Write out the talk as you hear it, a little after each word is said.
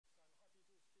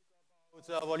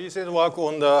Our research work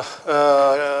on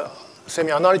the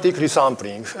semi-analytic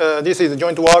resampling. This is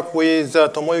joint work with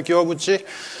Tomoyuki Oguchi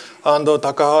and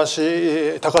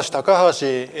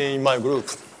Takahashi in my group.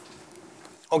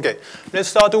 Okay, let's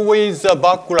start with the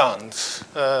background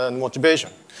and motivation.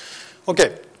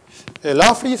 Okay,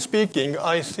 roughly speaking,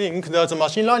 I think that the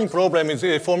machine learning problem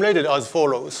is formulated as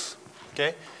follows.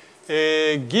 Okay,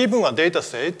 given a data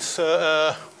set,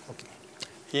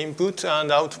 input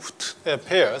and output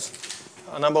pairs,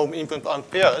 a number of input and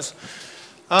pairs,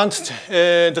 and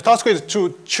the task is to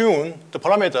tune the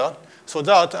parameter so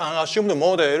that an assumed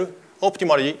model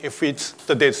optimally fits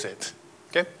the data set.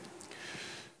 Okay?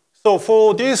 So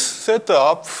for this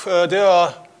setup, there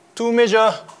are two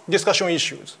major discussion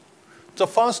issues. The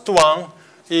first one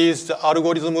is the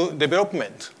algorithm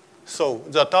development. So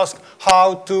the task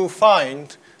how to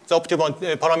find the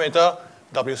optimal parameter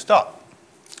W star.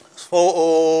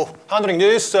 For handling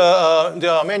this, there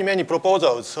are many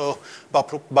proposals. So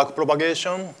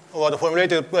backpropagation, or the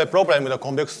formulated problem with a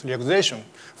convex relaxation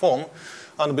form,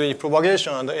 and the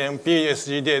propagation and the MP,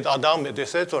 SGD, Adam,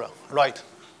 etc. Right.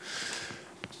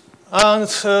 And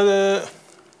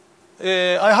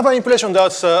I have an impression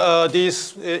that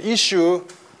this issue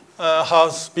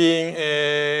has been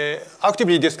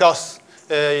actively discussed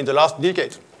in the last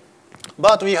decade.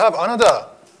 But we have another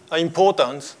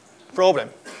important problem.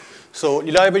 So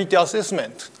reliability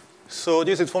assessment. So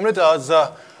this is formulated as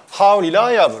how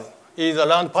reliable is a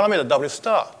land parameter W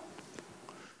star.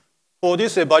 For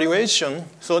this evaluation,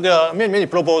 so there are many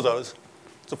proposals.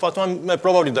 The first one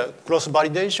probably the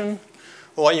cross-validation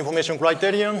or information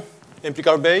criterion,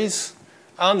 empirical base,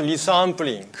 and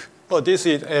resampling. Well, this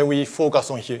is we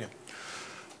focus on here.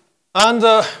 And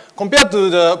compared to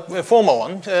the former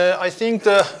one, I think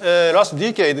the last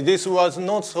decade this was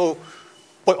not so.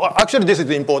 Well, actually, this is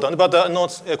important, but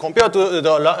not compared to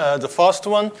the first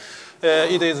one,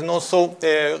 it is not so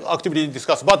actively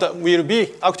discussed, but will be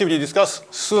actively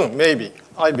discussed soon, maybe,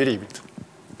 I believe it.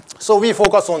 So we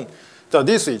focus on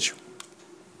this issue.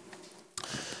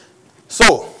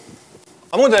 So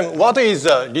among them, what is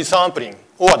resampling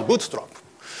or bootstrap?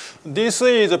 This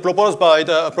is proposed by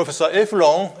Professor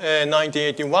Efron in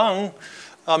 1981.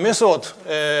 A method,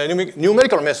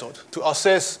 numerical method, to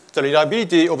assess the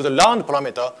reliability of the land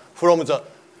parameter from the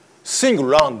single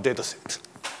land dataset.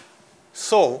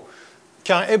 So,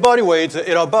 can evaluate the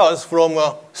error bars from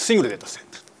a single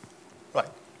dataset.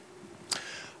 Right.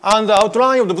 And the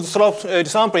outline of the bootstrap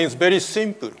resampling is very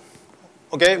simple.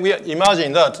 Okay, we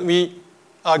imagine that we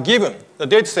are given the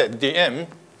dataset dm,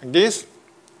 like this.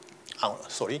 Oh,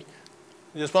 sorry,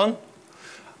 this one.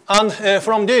 And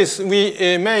from this,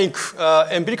 we make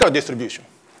empirical distribution,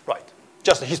 right?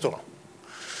 Just a histogram.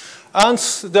 And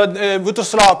the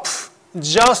bootstrap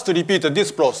just repeat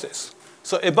this process.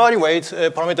 So evaluate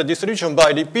parameter distribution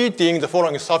by repeating the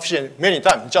following sufficient many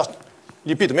times, just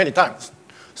repeat many times.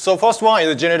 So first one is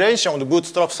the generation of the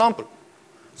bootstrap sample.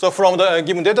 So from the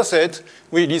given data set,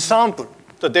 we resample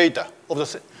the data of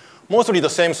the mostly the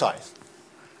same size.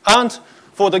 And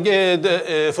for the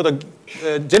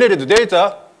generated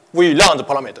data, we learn the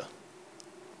parameter,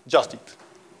 just it.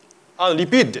 And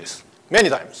repeat this many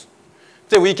times.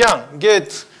 Then we can get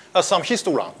some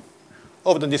histogram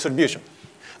of the distribution,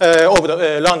 of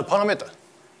the learned parameter.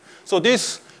 So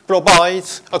this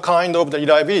provides a kind of the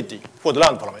reliability for the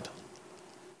learned parameter.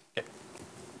 Okay.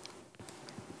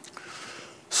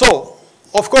 So,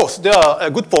 of course, there are a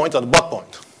good point and a bad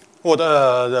point for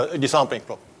the resampling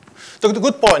problem. The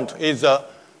good point is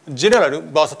general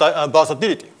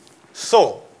versatility.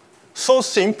 So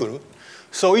simple,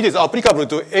 so it is applicable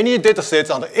to any data sets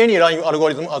and any line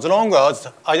algorithm as long as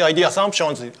ID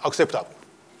assumptions is acceptable.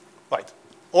 Right.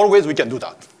 Always we can do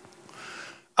that.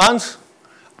 And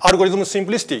algorithm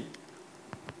simplicity,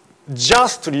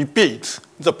 just repeat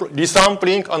the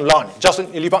resampling and learning, just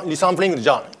resampling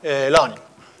and learning.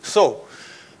 So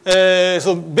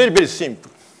very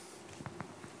simple.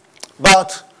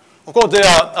 But of course there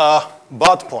are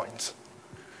bad points.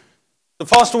 The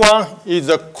first one is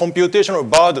the computational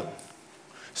burden.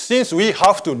 Since we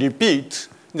have to repeat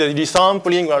the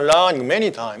resampling and learning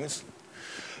many times,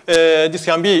 this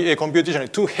can be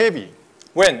computationally too heavy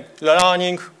when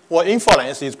learning or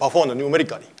inference is performed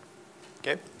numerically.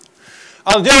 Okay?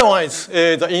 And the other one is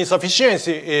the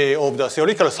insufficiency of the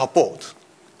theoretical support.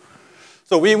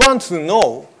 So we want to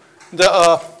know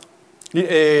the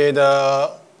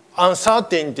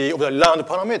uncertainty of the learned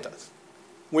parameters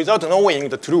without knowing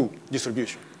the true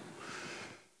distribution.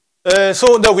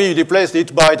 So that we replaced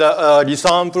it by the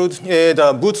resampled,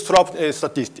 the bootstrap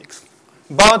statistics.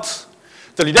 But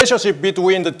the relationship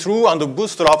between the true and the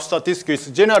bootstrap statistics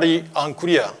is generally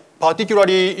unclear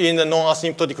particularly in the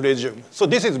non-asymptotic regime. So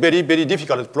this is very, very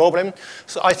difficult problem.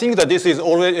 So I think that this is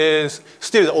always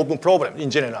still an open problem in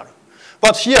general.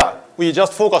 But here, we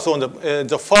just focus on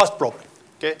the first problem,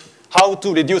 okay? How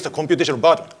to reduce the computational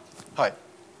burden. Hi.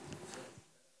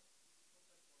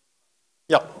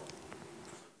 Yeah.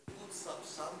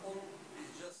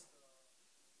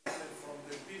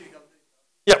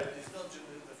 Yeah.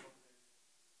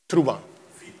 True one.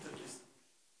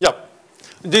 Yeah.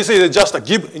 This is just a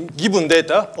given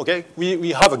data, okay?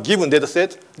 We have a given data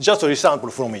set, just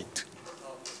resample from it.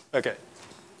 Okay.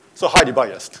 So highly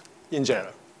biased in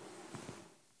general.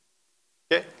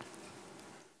 Okay.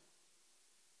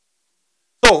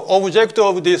 So objective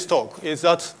of this talk is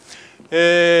that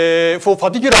for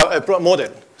particular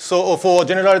model, so for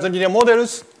generalized linear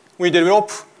models, we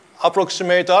develop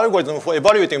approximate algorithm for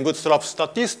evaluating bootstrap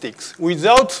statistics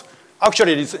without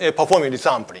actually performing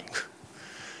resampling.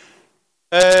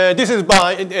 This is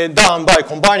done by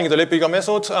combining the replica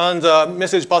method and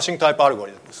message passing type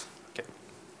algorithms. Okay.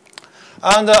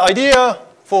 And the idea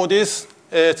for this,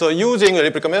 so using the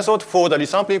replica method for the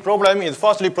resampling problem is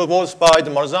firstly proposed by the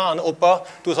Marzan and Oppa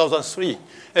 2003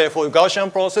 for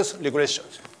Gaussian process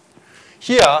regressions.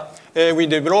 Here, we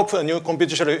develop a new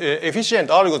computationally efficient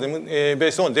algorithm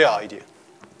based on their idea,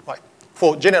 right,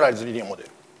 for generalized linear model.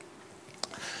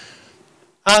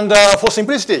 And for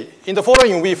simplicity, in the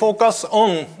following, we focus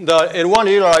on the L1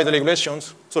 regularized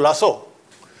regressions, so lasso.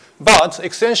 But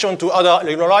extension to other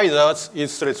regularizers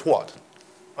is straightforward,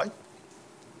 right?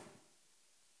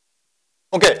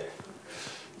 Okay.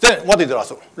 Then what is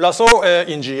lasso? Lasso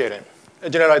in GLM, a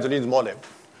generalized linear model.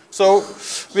 So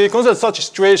we consider such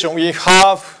situation. We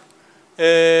have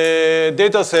a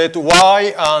data set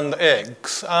Y and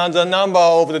X, and the number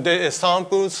of the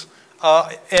samples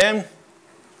are M,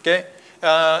 okay?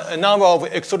 A number of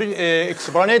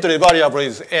explanatory variables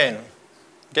is N,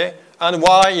 okay? And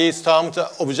Y is termed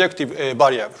objective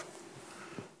variable,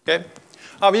 okay?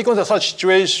 We consider such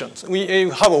situations. We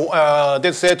have a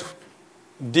data set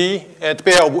D at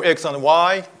pair of X and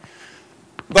Y.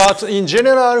 But in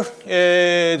general,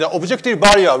 the objective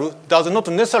variable does not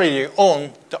necessarily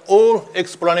own all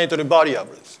explanatory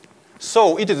variables.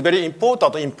 So it is very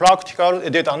important in practical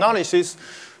data analysis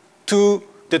to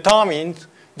determine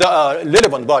the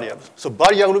relevant variables. So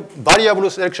variable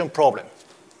selection problem,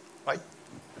 right?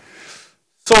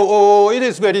 So it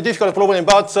is very difficult problem,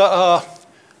 but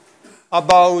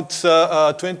about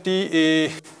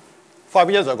 25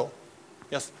 years ago,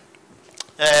 yes.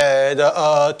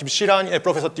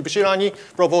 Professor Tipshirani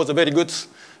proposed a very good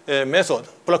method,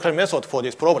 practical method for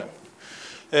this problem,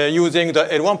 using the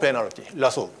L1 penalty,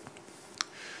 lasso.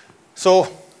 So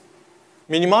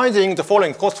minimizing the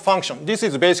following cost function. This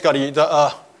is basically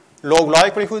the log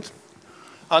likelihood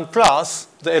and plus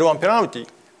the L1 penalty.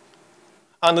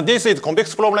 And this is a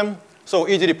complex problem, so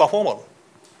easily performable.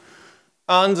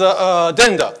 And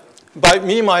then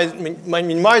by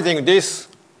minimizing this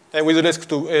with respect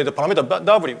to the parameter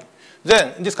W,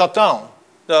 then this cut down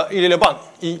the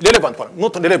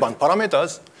not relevant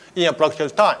parameters in a practical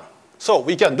time. So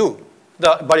we can do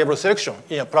the variable selection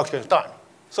in a practical time.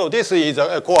 So this is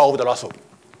a core of the lasso.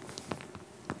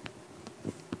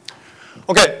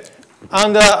 Okay,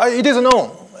 and it is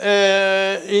known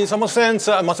in some sense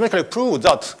mathematically proved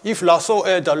that if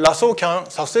the lasso can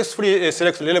successfully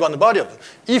select relevant variables,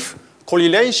 if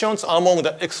correlations among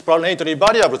the explanatory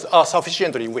variables are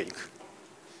sufficiently weak.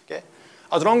 Okay?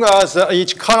 As long as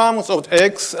each column of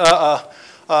X,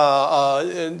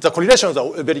 the correlations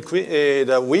are very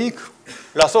weak,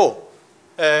 lasso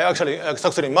actually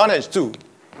successfully managed to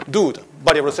do the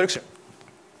variable selection.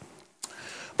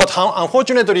 But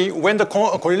unfortunately, when the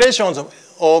correlations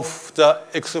of the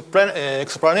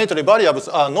explanatory variables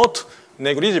are not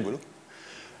negligible,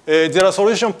 there are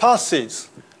solution passes.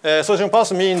 Solution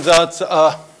path means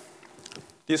that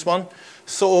this one.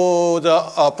 So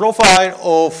the profile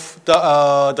of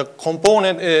the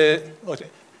component,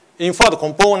 inferred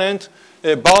component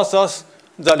versus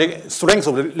the strength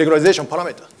of the regularization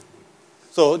parameter.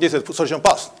 So this is solution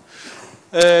path.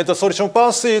 The solution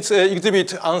path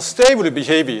exhibit unstable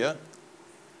behavior.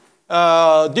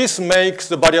 This makes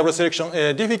the variable selection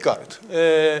difficult.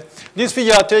 This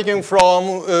figure taken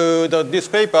from this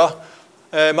paper,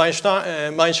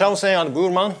 Schausen and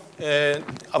Burman,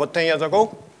 about 10 years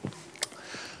ago.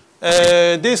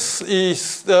 This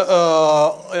is the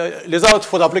result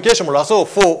for the application of lasso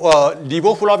for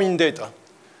riboflavin data,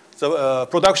 the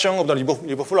production of the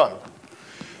riboflavin.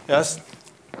 Yes,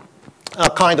 a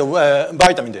kind of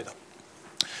vitamin data.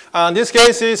 And this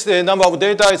case is the number of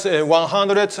data is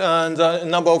 100, and the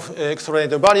number of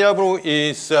explanatory variable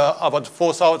is about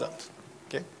 4,000.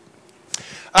 Okay.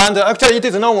 And actually, it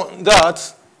is known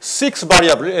that 6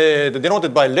 variables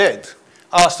denoted by red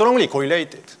are strongly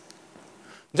correlated.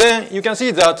 Then you can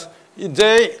see that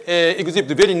they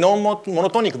exhibit very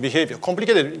non-monotonic behavior,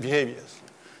 complicated behaviors.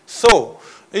 So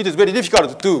it is very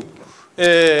difficult to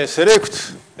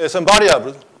select some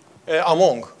variable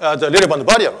among the relevant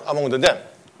variable among them.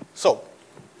 So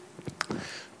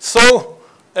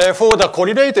for the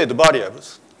correlated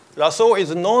variables, lasso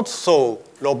is not so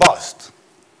robust.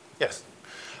 Yes.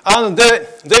 And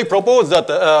they propose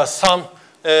that some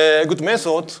good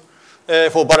method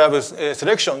for variable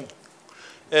selection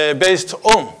based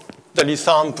on the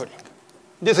resampling.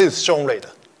 This is shown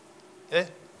later. Okay?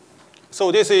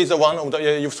 So this is one of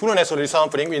the usefulness of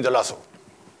resampling in the lasso.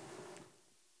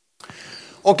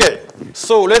 Okay,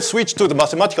 so let's switch to the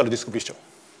mathematical distribution.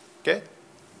 Okay.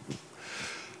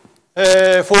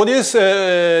 For this,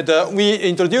 we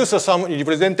introduce some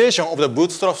representation of the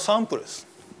bootstrap samples.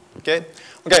 Okay.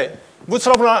 Okay.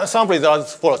 Bootstrap sample is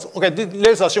as follows. Okay.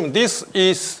 Let's assume this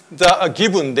is the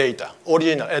given data,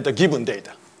 original the given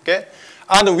data. Okay.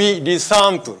 And we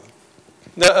resample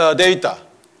the data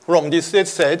from this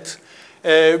set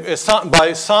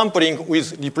by sampling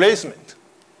with replacement.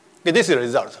 Okay. This is the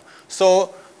result.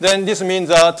 So then this means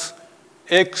that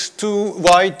x2,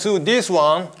 y2, this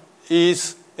one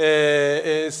is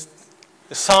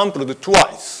sampled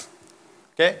twice.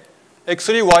 Okay?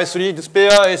 x3, y3, this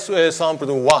pair is sampled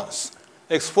once.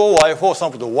 x4, y4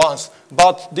 sampled once,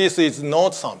 but this is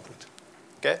not sampled.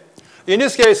 Okay? In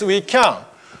this case, we can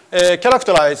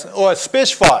characterize or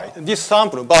specify this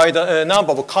sample by the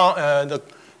number of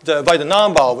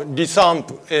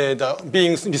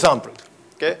being resampled.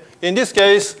 Okay? In this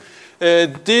case,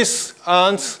 this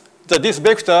and this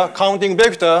vector, counting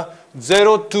vector,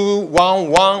 0, 2, 1,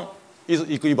 1 is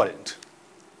equivalent.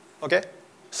 Okay?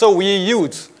 So we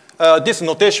use this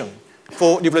notation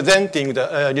for representing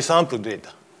the resampled data.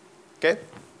 Okay?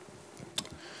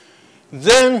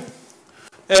 Then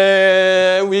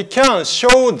we can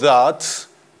show that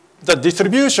the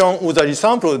distribution of the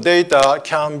resampled data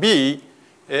can be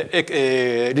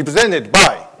represented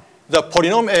by the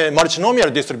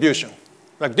multinomial distribution,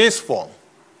 like this form.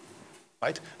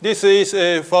 Right? This is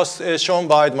first shown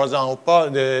by Marzan Hopper,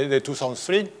 the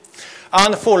 2003.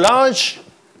 And for large,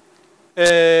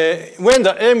 when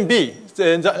the MB,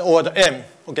 or the M,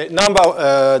 okay,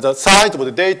 the size of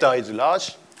the data is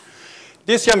large,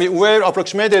 this can be well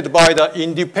approximated by the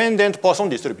independent Poisson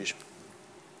distribution.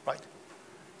 Right?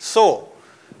 So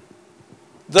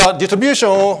the distribution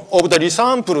of the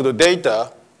resampled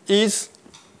data is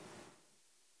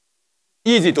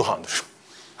easy to handle.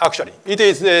 Actually, it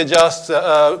is just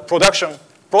a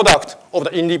product of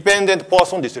the independent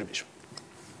Poisson distribution.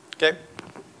 Okay?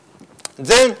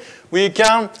 Then we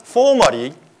can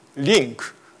formally link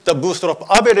the bootstrap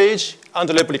average and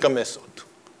the replica method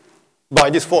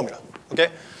by this formula. Okay?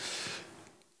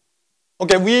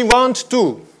 Okay, we want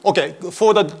to, okay,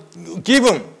 for the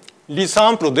given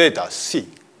resampled data, C.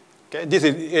 Okay, this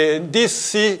is this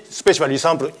C special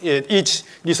resample, each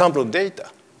resampled data.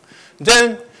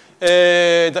 Then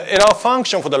the error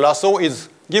function for the lasso is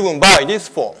given by this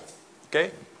form.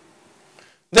 Okay?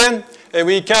 Then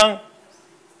we can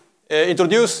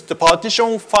introduce the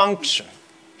partition function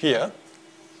here,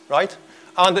 right?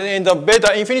 And in the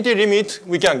beta infinity limit,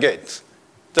 we can get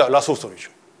the lasso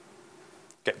solution.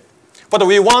 Okay. But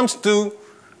we want to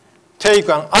take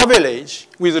an average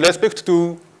with respect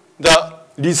to the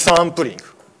resampling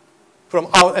from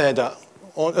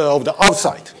the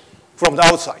outside.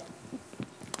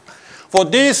 For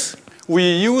this,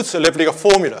 we use a replica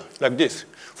formula like this.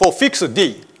 For fixed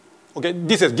D, okay,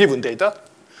 this is given data.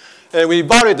 We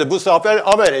vary the bootstrap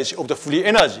average of the free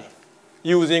energy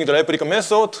using the replica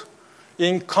method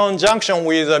in conjunction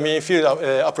with the mean field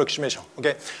approximation.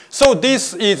 Okay, so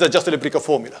this is just a replica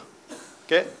formula.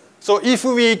 Okay, so if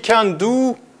we can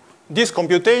do this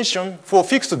computation for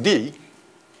fixed D,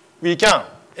 we can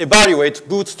evaluate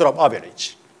bootstrap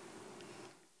average.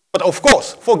 But of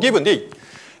course, for given D,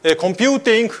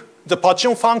 computing the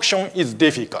partition function is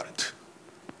difficult.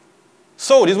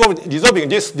 So resolving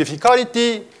this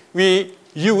difficulty, we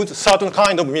use certain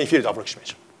kind of mean field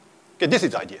approximation. Okay, this is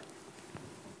the idea.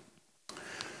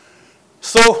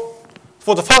 So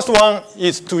for the first one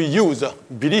is to use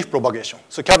belief propagation,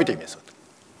 so cavity method.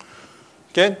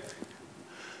 Okay.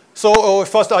 So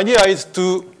first idea is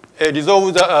to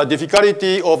resolve the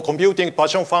difficulty of computing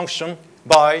partition function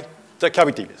by the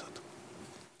cavity method.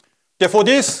 Okay, for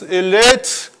this,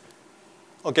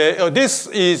 this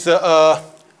is a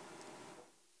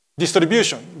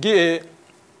distribution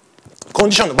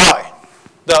conditioned by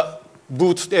the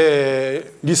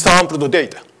resampled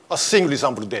data, a single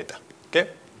resampled data. Okay,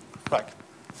 Right.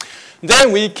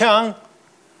 Then we can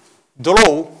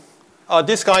draw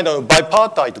this kind of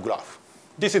bipartite graph.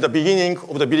 This is the beginning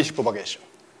of the Birish propagation.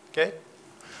 Okay?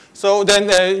 So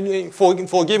then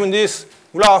for given this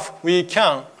graph, we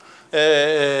can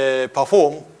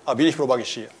perform a Birish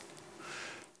propagation here.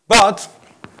 But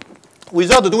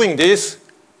without doing this,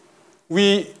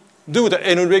 we do the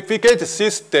n-replicated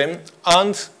system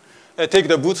and take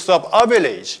the bootstrap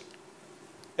average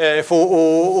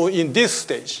in this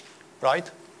stage, right?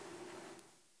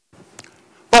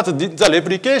 But the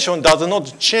replication does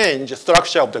not change the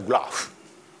structure of the graph.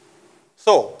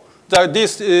 So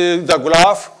the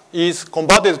graph is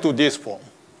converted to this form,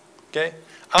 okay?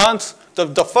 And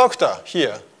the factor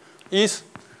here is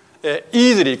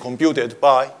easily computed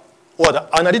by, or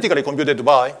analytically computed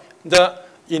by, the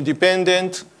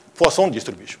independent Poisson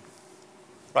distribution,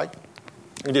 right?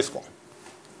 In this form.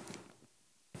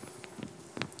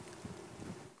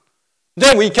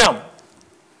 Then we can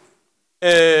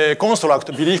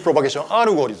construct Birish propagation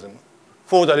algorithm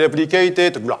for the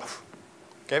replicated graph.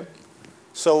 Okay,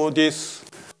 so this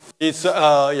is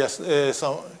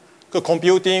so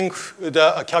computing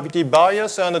the cavity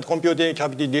bias and computing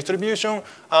cavity distribution,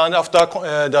 and after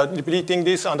repeating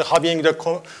this and having the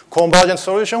convergent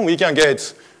solution, we can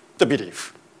get the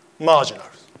belief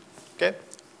marginals. Okay,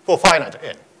 for finite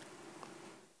n.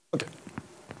 Okay.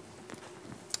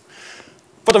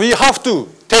 But we have to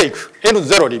take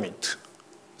n0 limit.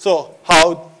 So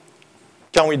how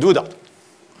can we do that?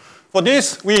 For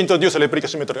this, we introduce a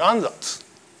replication method ansatz.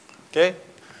 Okay?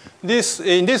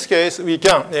 In this case, we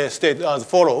can state as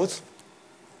follows.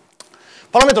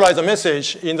 Parameterize the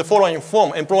message in the following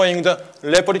form, employing the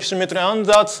replication method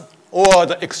ansatz or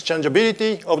the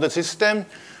exchangeability of the system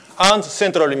and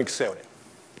central limit theorem.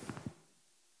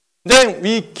 Then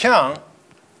we can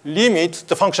limit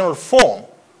the functional form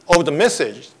of the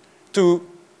message to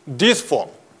this form,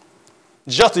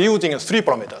 just using 3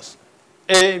 parameters,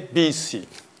 A, B, C,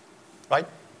 right?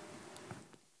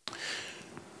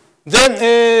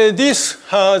 Then this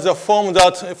has a form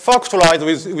that factorized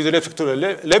with respect to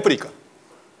the replica.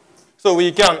 So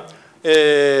we can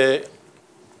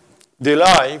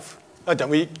derive,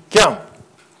 we can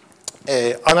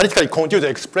analytically compute the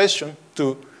expression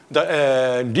to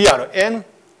the real n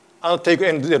and take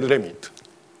n to the limit.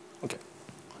 Okay,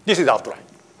 this is the outline.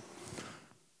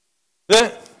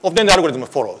 Then obtain the algorithm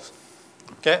follows.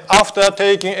 Okay, after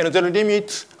taking n0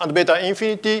 limit and beta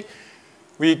infinity,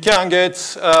 we can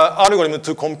get algorithm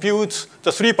to compute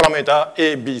the 3 parameter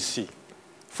A, B, C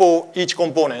for each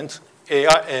component,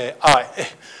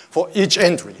 for each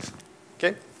entry.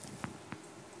 Okay.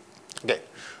 Okay.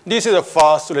 This is the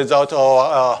first result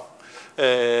of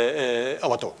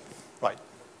our talk, right?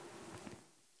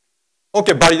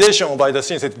 Okay, validation by the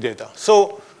synthetic data.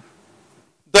 So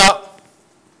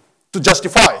to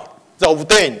justify the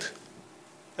obtained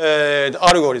the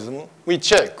algorithm, we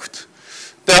checked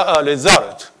the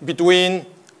result between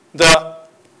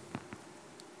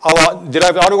our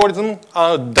derived algorithm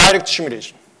and direct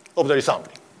simulation of the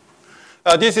resampling.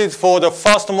 This is for the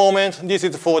first moment. This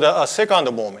is for the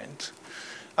second moment.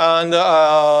 And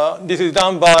this is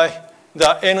done by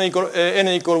the n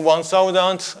equal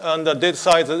 1,000 and the data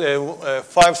size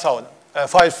 500.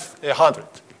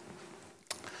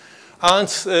 And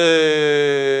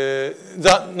the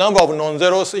number of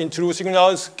non-zeros in true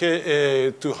signals,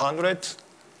 K 200,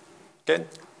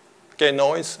 K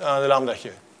noise, and lambda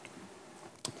here.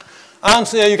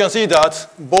 And you can see that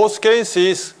both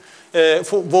cases,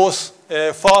 for both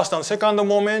first and second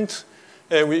moment,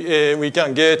 we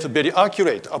can get very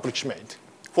accurate approximate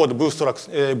for the bootstrap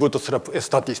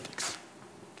statistics.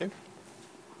 Okay.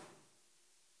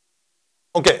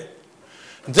 Okay.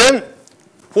 Then,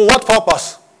 for what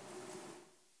purpose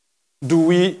do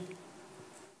we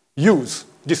use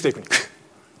this technique?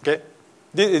 Okay.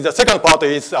 The second part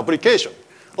is application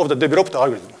of the developed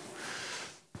algorithm.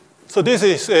 So this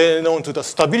is known to the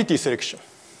stability selection.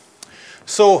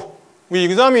 So we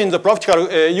examine the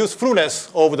practical usefulness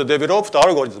of the developed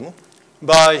algorithm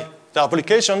by the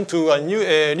application to a new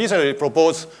recently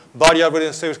proposed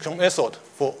variable selection method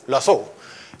for Lasso,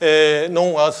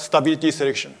 known as stability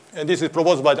selection. And this is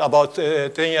proposed by about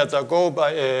 10 years ago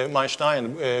by Meinstein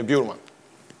and Buhlmann.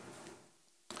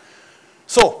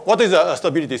 So what is a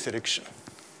stability selection?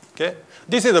 Okay.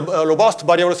 This is a robust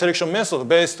variable selection method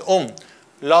based on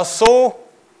Lasso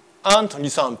and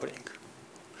resampling.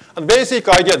 And basic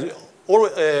idea is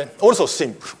also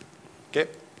simple. Okay.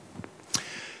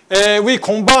 We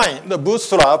combine the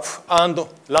bootstrap and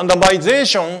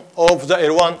randomization of the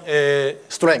L1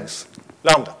 strength,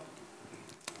 lambda.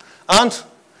 And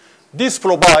this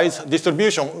provides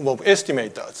distribution of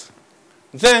estimators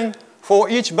Then for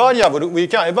each variable, we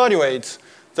can evaluate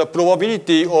the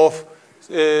probability of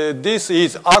this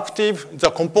is active,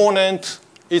 the component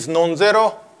is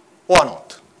non-zero or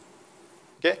not.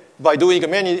 Okay? By doing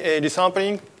many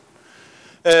resampling,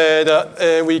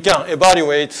 we can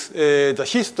evaluate the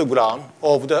histogram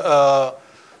of the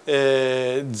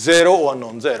zero or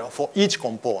non-zero for each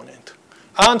component.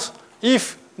 And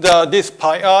if this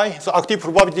pi I, the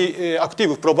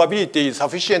active probability is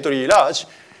sufficiently large,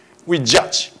 we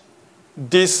judge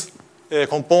this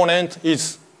component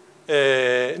is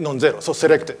non-zero, so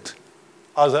selected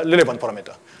as a relevant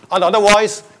parameter. And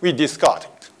otherwise, we discard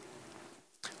it.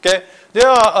 Okay? There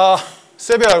are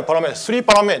several parameters, 3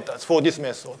 parameters for this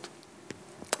method.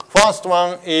 First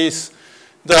one is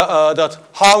that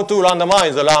how to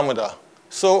randomize the lambda.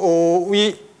 So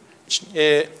we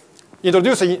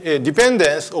introduce a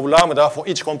dependence of lambda for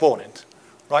each component,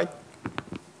 right?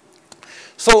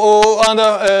 So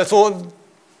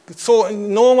so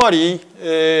normally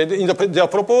in the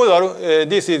proposal,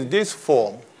 this is this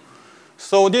form.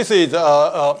 So this is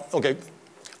okay,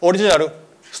 original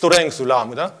strength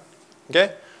lambda,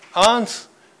 okay, and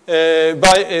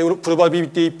by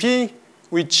probability p,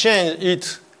 we change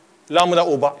it lambda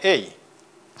over a,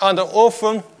 and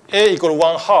often a equal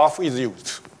 1/2 is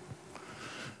used.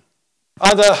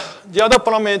 And the other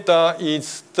parameter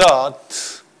is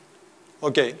that,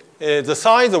 okay, the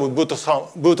size of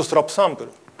bootstrap sample.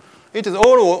 It is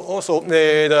also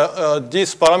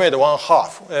this parameter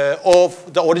 1/2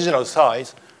 of the original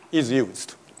size is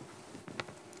used.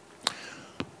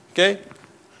 Okay,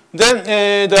 then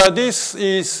this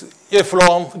is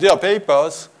from their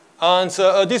papers, and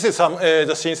this is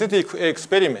the synthetic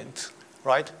experiment,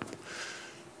 right?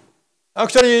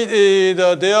 Actually,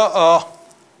 there are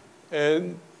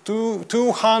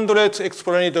 200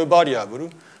 explanatory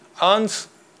variables, and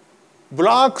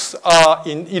blacks are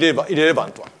in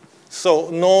irrelevant one. So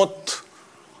not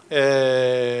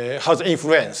has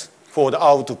influence for the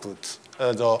output,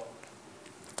 the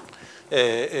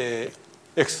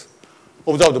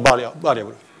observed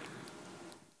variable.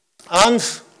 And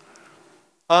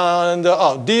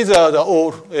these are the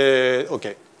all,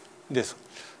 okay, this.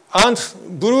 And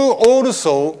blue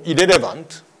also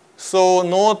irrelevant, so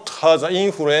not has an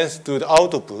influence to the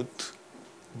output,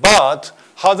 but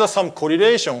has some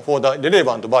correlation for the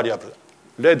relevant variable,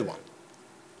 red one.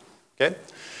 Okay?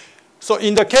 So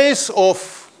in the case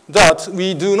of that,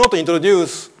 we do not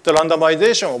introduce the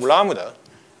randomization of lambda.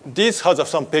 This has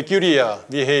some peculiar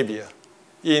behavior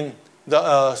in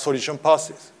the solution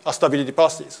passes, stability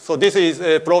passes. So this is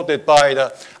plotted by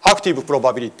the active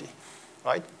probability,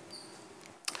 right?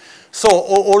 So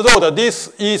although this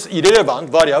is irrelevant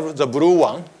variable, the blue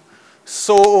one,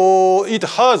 so it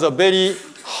has a very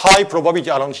high probability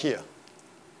around here.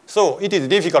 So it is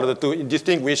difficult to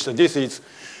distinguish that this is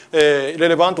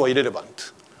relevant or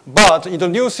irrelevant. But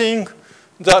introducing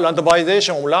the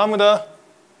randomization of lambda,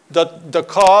 the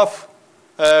curve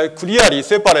clearly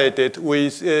separated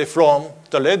from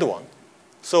the red one.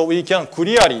 So we can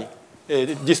clearly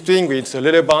distinguish the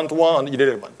relevant one and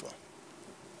irrelevant one.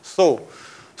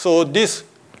 So this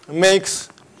makes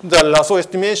the lasso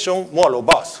estimation more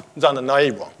robust than the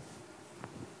naive one.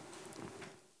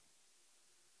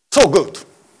 So good.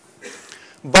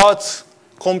 But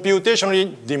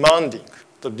computationally demanding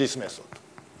this method.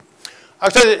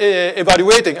 Actually,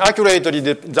 evaluating accurately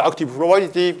the active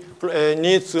probability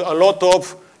needs a lot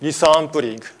of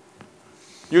resampling,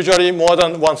 usually more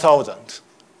than 1,000.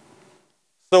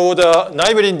 So the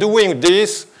naively doing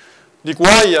this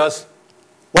requires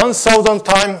 1,000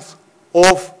 times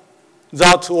of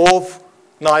that of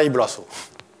naive lasso.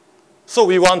 So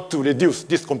we want to reduce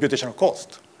this computational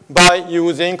cost by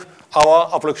using our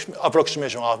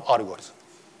approximation algorithm.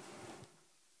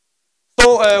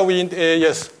 So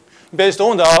yes, based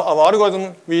on our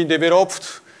algorithm, we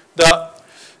developed the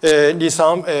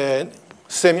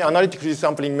semi-analytic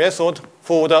resampling method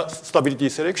for the stability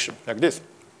selection, like this.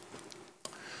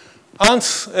 And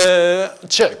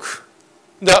check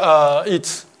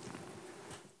its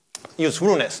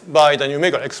usefulness by the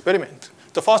numerical experiment.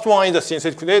 The first one is the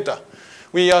synthetic data.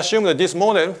 We assume that this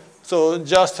model, so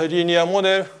just a linear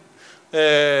model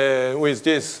with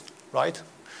this, right?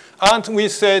 And we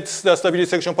set the stability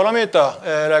selection parameter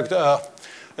like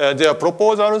their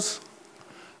proposals,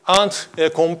 and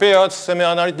compared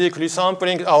semi-analytic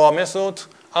resampling, our method,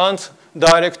 and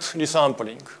direct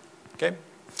resampling. Okay?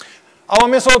 Our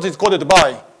method is coded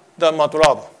by the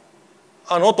MATLAB,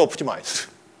 and not optimized.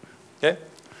 Okay?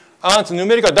 And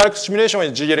numerical direct simulation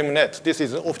is GLMNet. This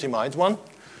is an optimized one.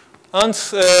 And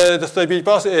the stability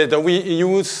path, we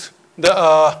use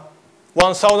the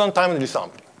 1,000 times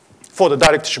resampling for the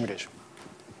direct simulation.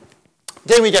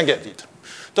 then we can get it.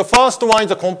 The first one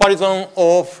is a comparison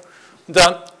of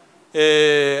the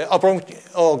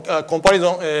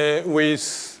comparison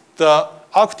with the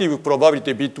active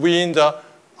probability between the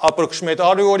approximate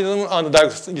algorithm and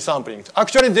direct resampling.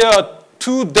 Actually, there are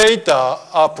two data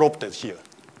are plotted here,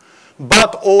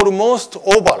 but almost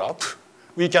overlap.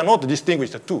 We cannot distinguish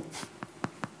the two.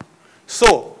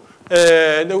 So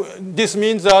this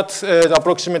means that the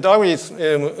approximate algorithm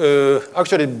is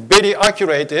actually very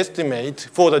accurate estimate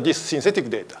for this synthetic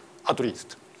data, at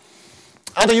least.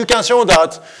 And you can show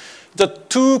that the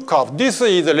two curves, this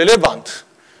is relevant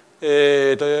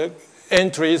the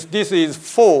entries, this is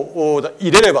for or the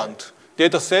irrelevant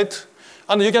data set.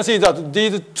 And you can see that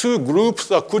these two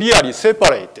groups are clearly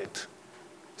separated.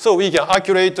 So we can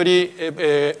accurately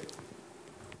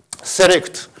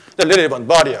select the relevant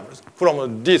variables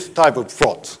from this type of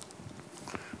plots.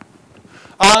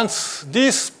 And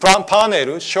this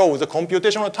panel shows the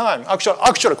computational time, actual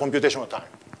computational time,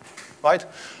 right?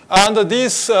 And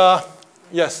this,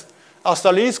 yes,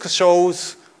 asterisk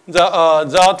shows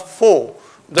that for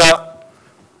the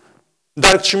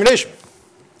direct simulation.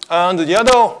 And the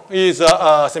other is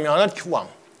a semi-analytic one,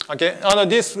 okay? And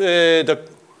this, the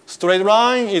straight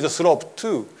line is a slope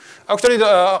 2. Actually,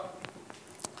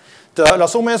 the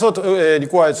Lasso method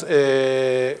requires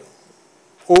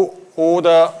all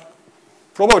the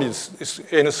probabilities is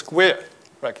n squared,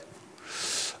 right?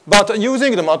 But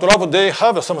using the MATLAB, they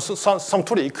have some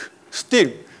trick.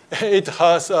 Still, it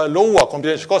has a lower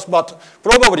computation cost, but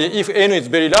probably if n is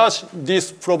very large,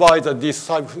 this provides this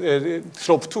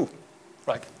slope 2,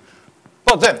 right?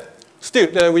 But then,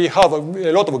 still, we have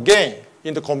a lot of gain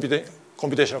in the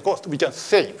computational cost. We can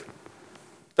save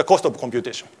the cost of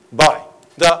computation by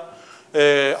the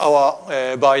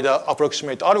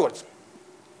approximate algorithm.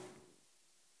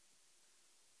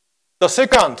 The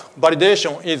second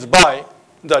validation is by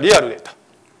the real data.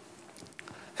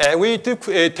 We took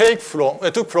from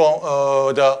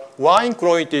the wine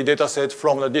quality data set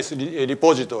from this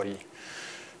repository.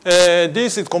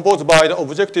 This is composed by the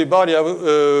objective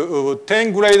variable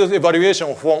 10 grades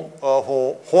evaluation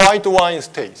for white wine's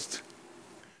taste.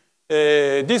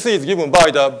 This is given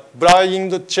by the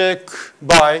blind check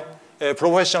by a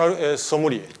professional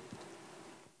sommelier.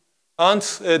 And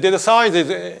the size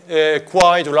is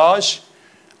quite large,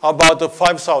 about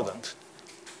 5,000,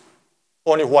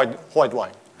 only white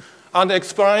wine. And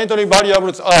explanatory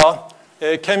variables are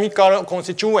chemical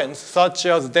constituents such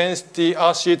as density,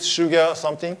 acid, sugar,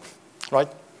 something, right?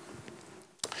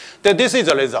 Then this is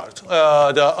the result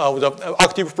of the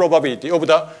active probability of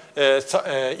the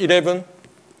 11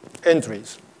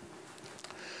 entries.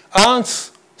 And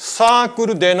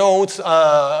circle denotes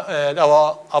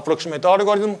our approximate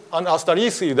algorithm, and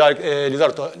asterisk is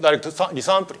result direct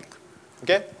resampling.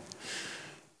 Okay?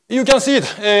 You can see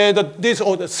that this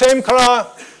the same color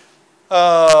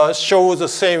shows the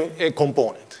same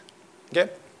component. Okay?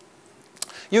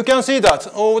 You can see that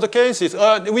all the cases,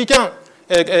 we can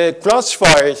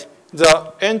classify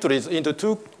the entries into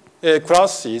two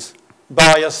classes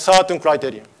by a certain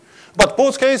criterion. But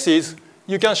both cases,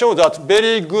 you can show that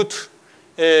very good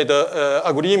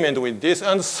agreement with this,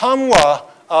 and some were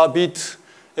a bit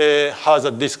has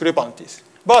a discrepancies.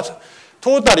 But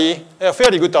totally a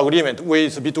fairly good agreement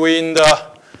with between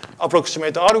the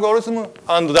approximate algorithm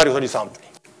and direct resampling.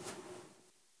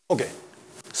 Okay,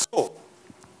 so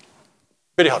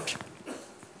very happy.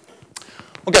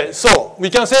 Okay, so we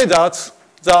can say that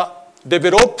the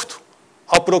developed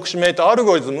approximate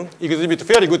algorithm exhibit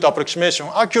fairly good approximation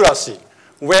accuracy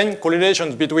when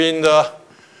correlations between the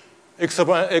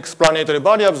explanatory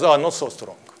variables are not so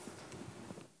strong.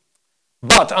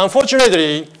 But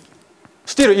unfortunately,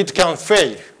 still it can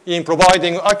fail in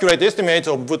providing accurate estimates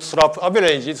of bootstrap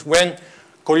averages when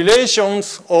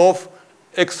correlations of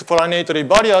explanatory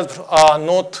variables are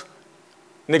not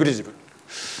negligible.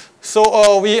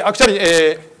 So we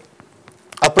actually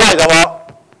applied our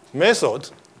method,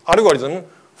 algorithm,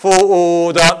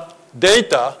 for the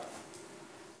data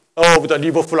of the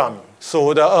riboflavin,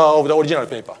 so of the original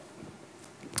paper.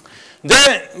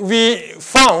 Then we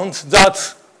found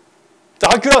that the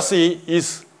accuracy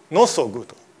is not so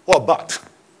good or bad.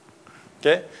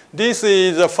 Okay? This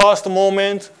is the first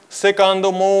moment, second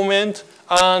moment,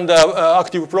 and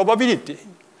active probability.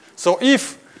 So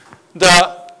if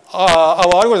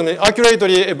our algorithm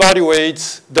accurately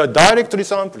evaluates the direct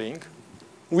resampling,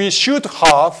 we should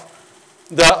have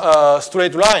the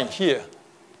straight line here.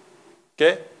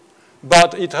 Okay?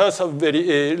 But it has a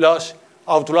very large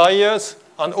outliers,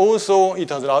 and also it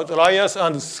has outliers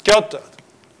and scattered.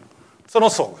 So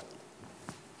not so good.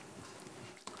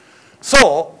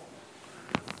 So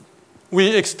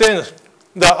we extend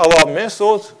our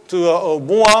method to a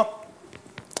more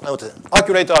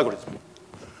accurate algorithm.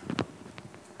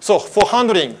 So for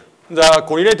handling the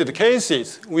correlated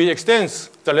cases, we extend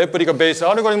the replica-based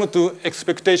algorithm to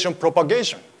expectation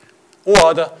propagation,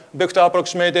 or the vector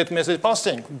approximated message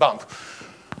passing bump.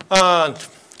 And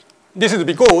this is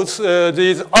because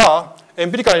these are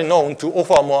empirically known to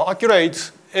offer more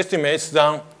accurate estimates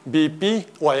than BP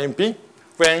or MP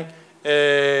when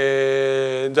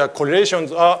the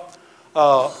correlations are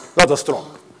rather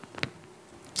strong.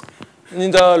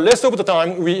 In the rest of the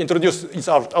time, we introduce its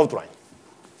outline.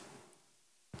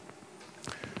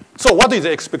 So what is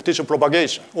expectation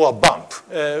propagation or bump,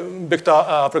 vector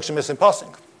approximation passing?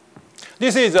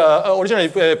 This is originally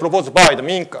proposed by the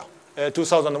Minka,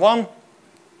 2001.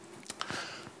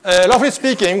 Roughly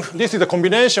speaking, this is a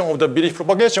combination of the belief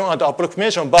propagation and the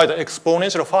approximation by the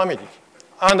exponential family.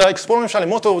 And the exponential,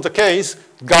 most of the case,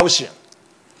 Gaussian.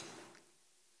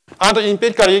 And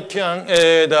empirically can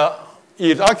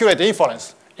is accurate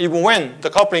inference even when the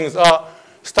couplings are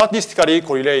statistically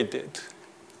correlated.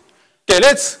 Okay,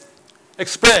 let's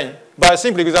explain by a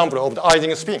simple example of the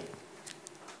Ising spin.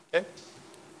 Okay?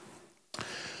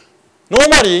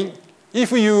 Normally,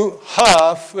 if you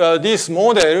have this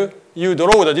model, you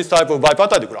draw this type of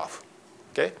bipartite graph.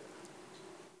 Okay?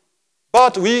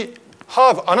 But we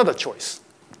have another choice.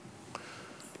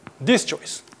 This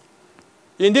choice.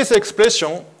 In this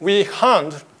expression, we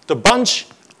hand the bunch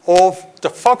of the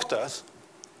factors.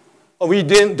 We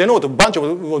denote a bunch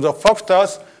of the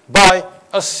factors by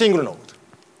a single node.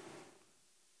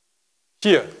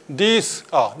 Here, these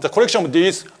are the collection of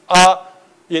these are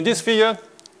in this figure,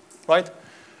 right?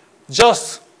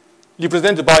 Just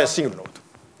represented by a single node.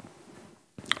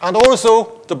 And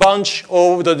also the bunch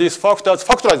of these factors,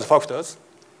 factorized factors,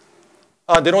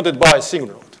 are denoted by a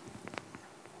single node.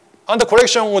 And the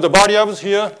collection of the variables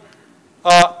here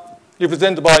are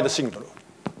represented by the single node.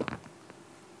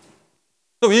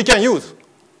 So we can use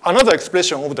another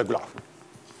expression of the graph.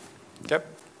 Okay?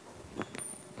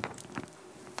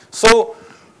 So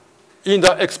in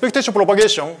the expectation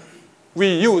propagation,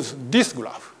 we use this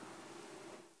graph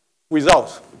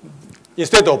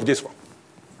instead of this one.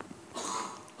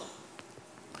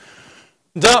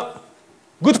 The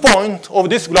good point of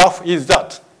this graph is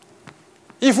that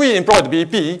if we employ the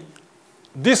BP,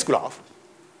 this graph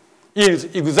is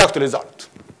exact result.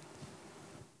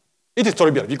 It is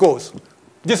trivial because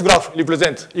this graph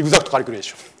represents exact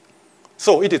calculation.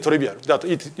 So it is trivial that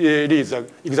it is an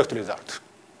exact result.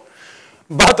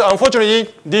 But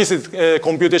unfortunately, this is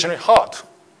computationally hard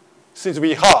since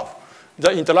we have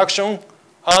the interaction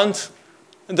and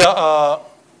the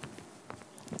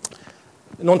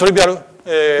non-trivial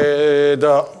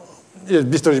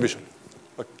distribution,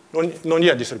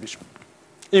 non-linear distribution,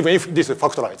 even if this is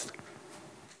factorized.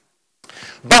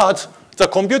 But the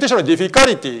computational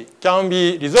difficulty can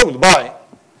be resolved by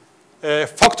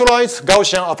factorized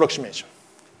Gaussian approximation.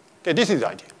 Okay, this is the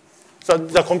idea. So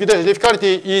the computational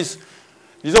difficulty is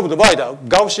resolved by the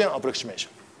Gaussian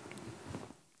approximation.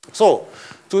 So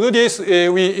to do this,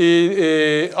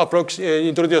 we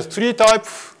introduce three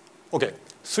types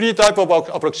of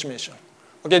approximation.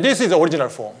 Okay, this is the original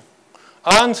form.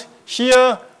 And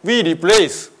here we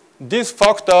replace this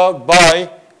factor by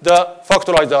the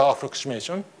factorized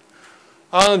approximation.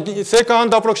 And the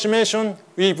second approximation,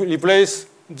 we replace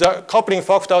the coupling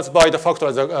factors by the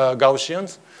factorized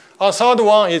Gaussians. And third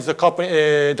one is the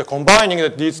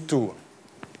combining these two.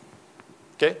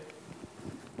 Okay?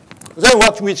 Then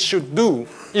what we should do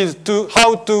is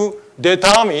how to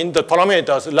determine the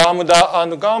parameters lambda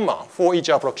and gamma for each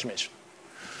approximation.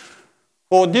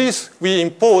 For this, we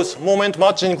impose moment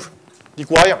matching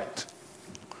requirement.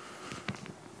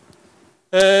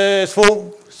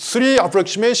 For three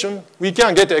approximations, we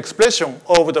can get the expression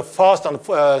of the first and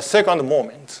second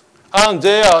moment. And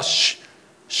they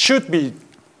should be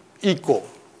equal.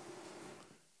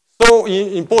 So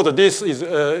impose this is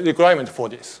a requirement for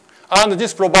this. And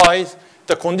this provides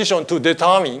the condition to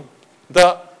determine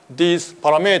these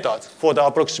parameters for the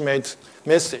approximate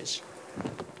message.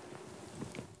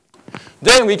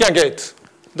 Then we can get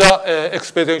the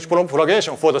expectation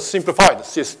propagation for the simplified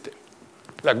system,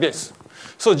 like this.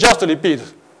 So just repeat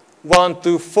 1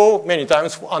 to 4 many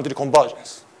times until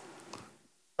convergence,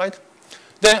 right?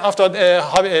 Then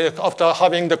after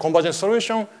having the convergence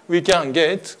solution, we can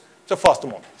get the first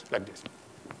moment, like this.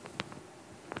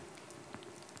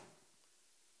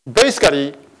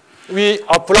 Basically, we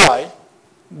apply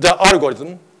the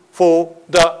algorithm for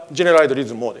the generalized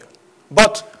reason model.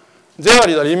 But there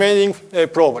is a remaining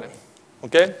problem,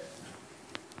 okay?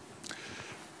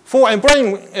 For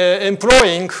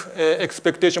employing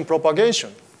expectation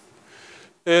propagation,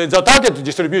 the target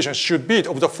distribution should be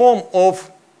of the form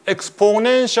of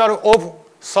exponential of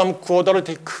some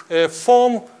quadratic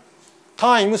form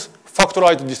times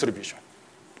factorized distribution.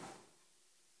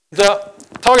 The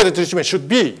target distribution should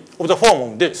be of the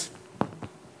form of this.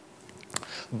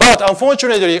 But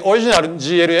unfortunately, original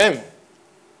GLM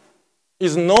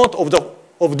is not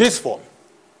of this form.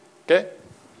 Okay?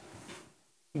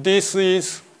 This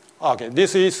is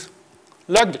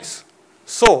like this.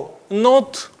 So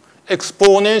not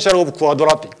exponential of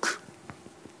quadratic.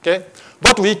 Okay?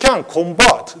 But we can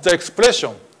convert the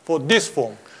expression for this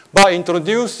form by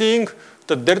introducing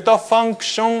the delta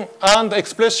function and the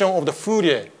expression of the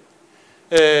Fourier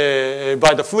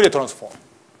by the Fourier transform.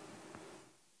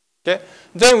 Okay?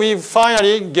 Then we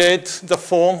finally get the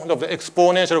form of the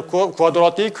exponential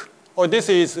quadratic, or this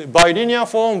is bilinear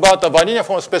form, but the bilinear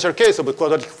form is a special case of the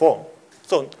quadratic form.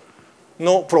 So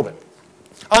no problem.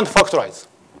 And factorize.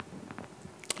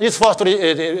 It's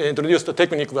firstly introduced the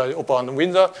technique by Opper and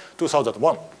Windsor,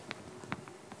 2001.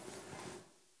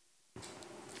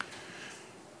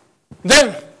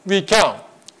 Then we can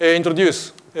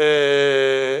introduce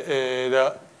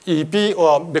the EP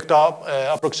or vector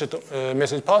approximate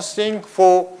message passing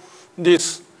for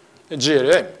this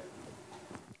GLM.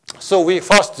 So we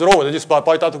first draw this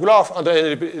pie chart graph and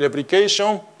the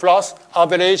replication plus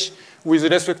average with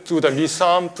respect to the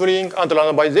resampling and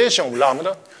randomization of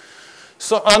lambda.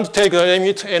 So, and take the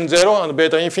limit n0 and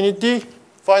beta infinity.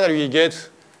 Finally, we get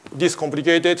this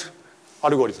complicated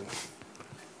algorithm.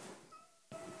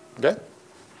 Okay?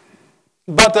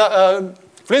 But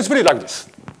principally like this.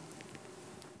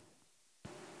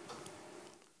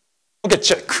 Okay,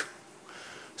 check.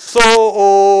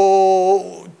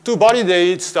 So to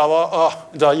validate our,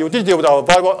 the utility of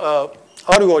our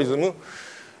algorithm,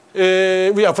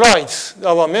 we applied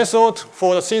our method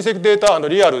for the synthetic data and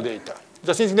real data.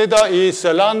 The synthetic data is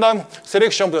a random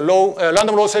selection of the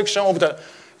random row section of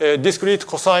the discrete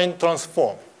cosine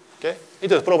transform. Okay?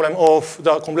 It is a problem of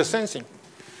the complex sensing.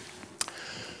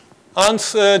 And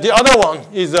the other one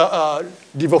is the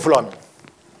riboflavin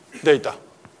data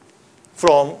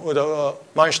from the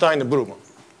Manstein and Blumen.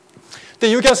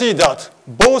 Then you can see that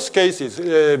both cases,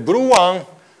 blue one,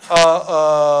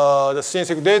 the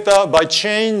synthetic data by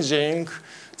changing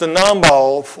the number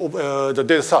of the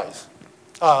data size,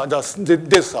 the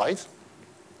data size.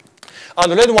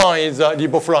 And the red one is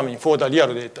riboflavin for the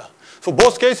real data. For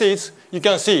both cases, you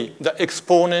can see the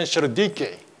exponential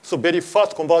decay. So very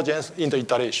fast convergence in the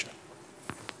iteration.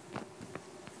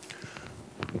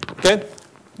 Okay.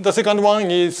 The second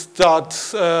one is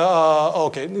that,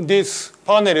 okay, these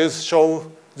panels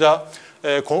show the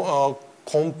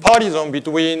comparison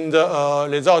between the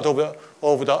result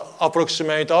of the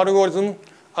approximate algorithm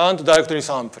and direct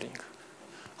resampling.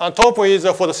 And top is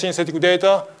for the synthetic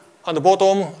data, and the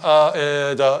bottom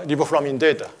the riboflavin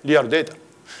data, real data.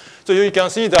 So you can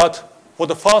see that for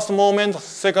the first moment,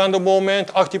 second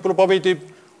moment, active probability,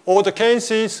 all the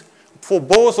cases, for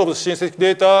both of the synthetic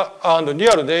data and the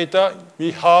real data, we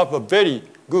have a very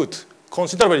good,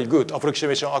 considerably good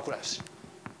approximation accuracy.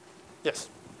 Yes.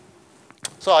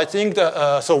 So I think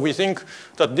that, so we think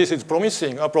that this is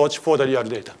promising approach for the real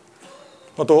data,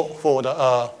 not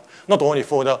only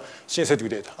for the synthetic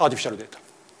data, artificial data.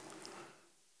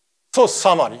 So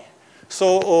summary.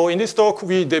 So in this talk,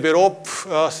 we develop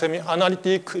a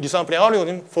semi-analytic resampling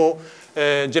algorithm for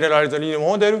generalized linear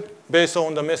model based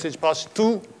on the message pass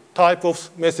two type of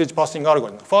message passing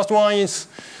algorithm. First one is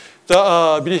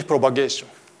the belief propagation.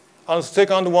 And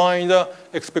second one is the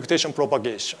expectation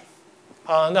propagation.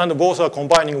 And both are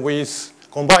combined with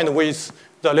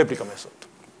the replica method.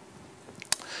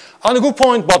 And the good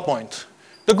point, bad point.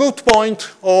 The good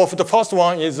point of the first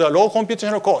one is the low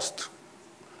computational cost.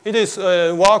 It is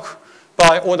work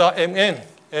by order mn,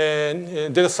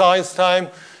 data size time,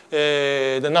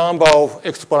 the number of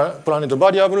explanatory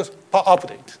variables per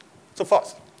update. So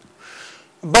fast.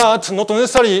 But not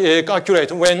necessarily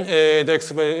accurate when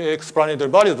the explanatory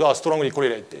values are strongly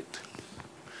correlated.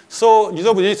 So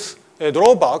resolve this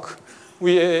drawback,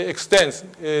 we extend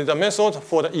the method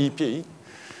for the EP.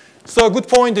 So a good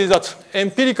point is that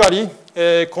empirically,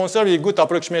 considerably good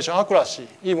approximation accuracy,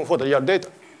 even for the real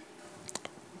data.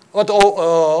 But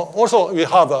also we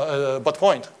have a bad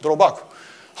point, drawback,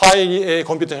 high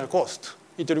computational cost.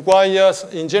 It requires,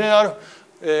 in general,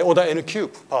 order n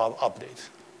cube per update.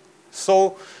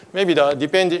 So maybe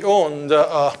depending on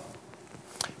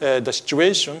the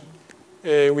situation,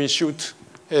 we should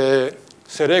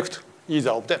select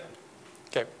either of them.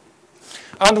 Okay.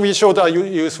 And we showed the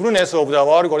usefulness of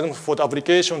our algorithm for the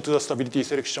application to the stability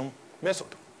selection method.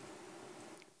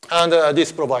 And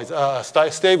this provides a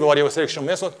stable variable selection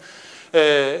method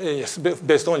yes,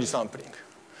 based on resampling.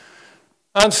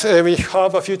 And we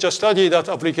have a future study that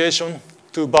application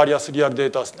to various real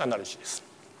data analysis.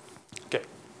 Okay.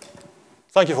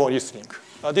 Thank you for listening.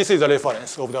 This is a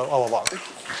reference of our work.